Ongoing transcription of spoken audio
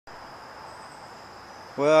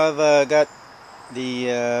Well, I've got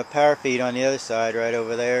the power feed on the other side right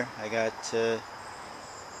over there. I got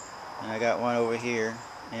one over here,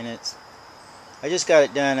 and I just got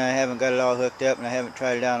it done. I haven't got it all hooked up, and I haven't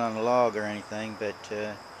tried it out on the log or anything, but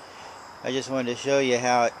I just wanted to show you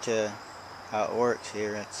how it works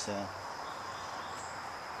here.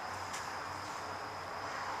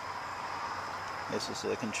 This is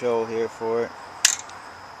the control here for it.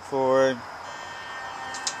 Forward.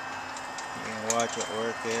 You can watch it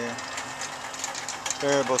work here.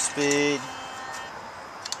 Variable speed.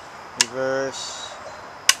 Reverse.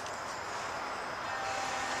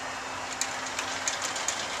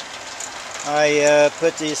 I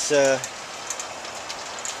put this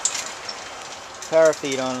power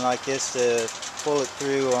feed on like this to pull it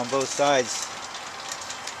through on both sides,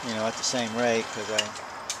 at the same rate, because I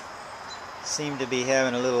seem to be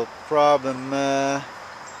having a little problem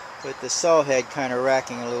with the saw head kind of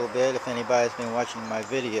racking a little bit, if anybody's been watching my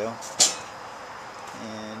video.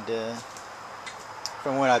 And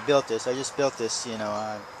from when I built this, I just built this,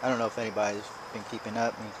 I don't know if anybody's been keeping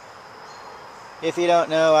up. If you don't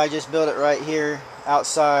know, I just built it right here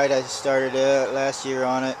outside. I started last year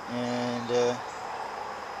on it, and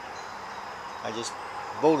I just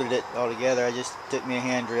bolted it all together. I just took me a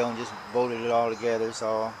hand drill and just bolted it all together. It's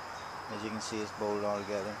all, as you can see, it's bolted all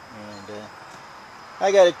together. And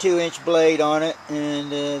I got a 2-inch blade on it,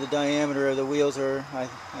 and the diameter of the wheels are I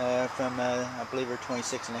believe are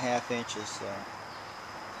 26.5 inches.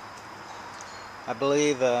 I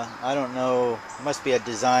believe, I don't know, it must be a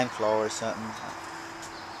design flaw or something.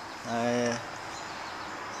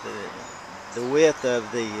 The width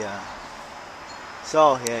of the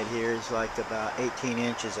saw head here is like about 18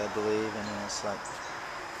 inches, I believe, and then it's like,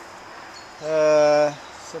 so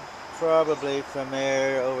probably from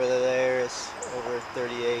there over to there it's over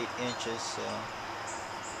 38 inches, so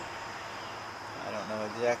I don't know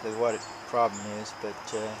exactly what the problem is, but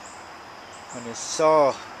when the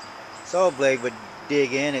saw blade would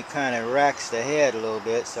dig in, it kind of racks the head a little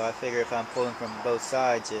bit, so I figure if I'm pulling from both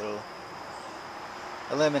sides it'll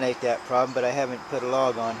eliminate that problem. But I haven't put a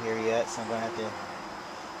log on here yet, so I'm going to have to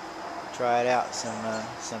try it out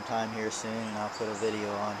sometime here soon, and I'll put a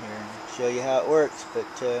video on here and show you how it works. But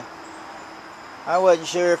I wasn't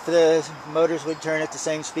sure if the motors would turn at the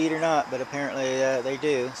same speed or not, but apparently they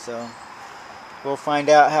do, so we'll find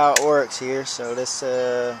out how it works here. So let's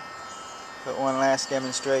put one last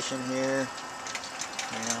demonstration here.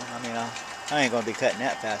 I ain't going to be cutting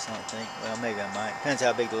that fast, I don't think. Well, maybe I might. Depends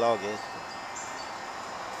how big the log is.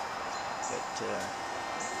 But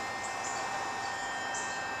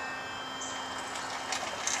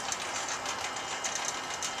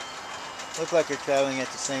look like you're traveling at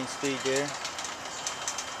the same speed there.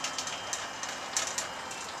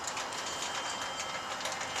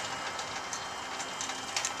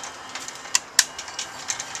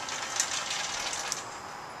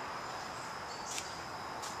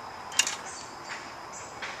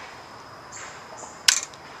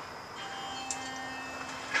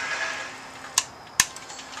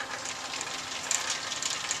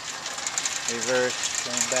 Reverse,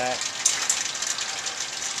 going back.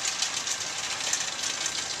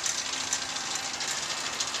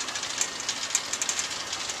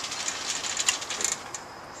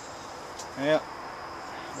 Yep,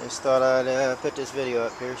 just thought I'd put this video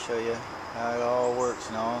up here, show you how it all works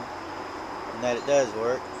and all, and that it does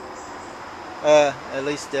work. At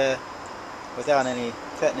least without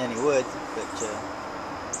cutting any wood, but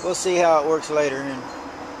we'll see how it works later, and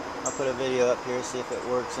I'll put a video up here, see if it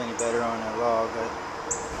works any better on a log.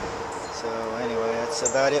 So anyway, that's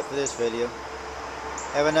about it for this video.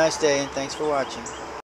 Have a nice day, and thanks for watching.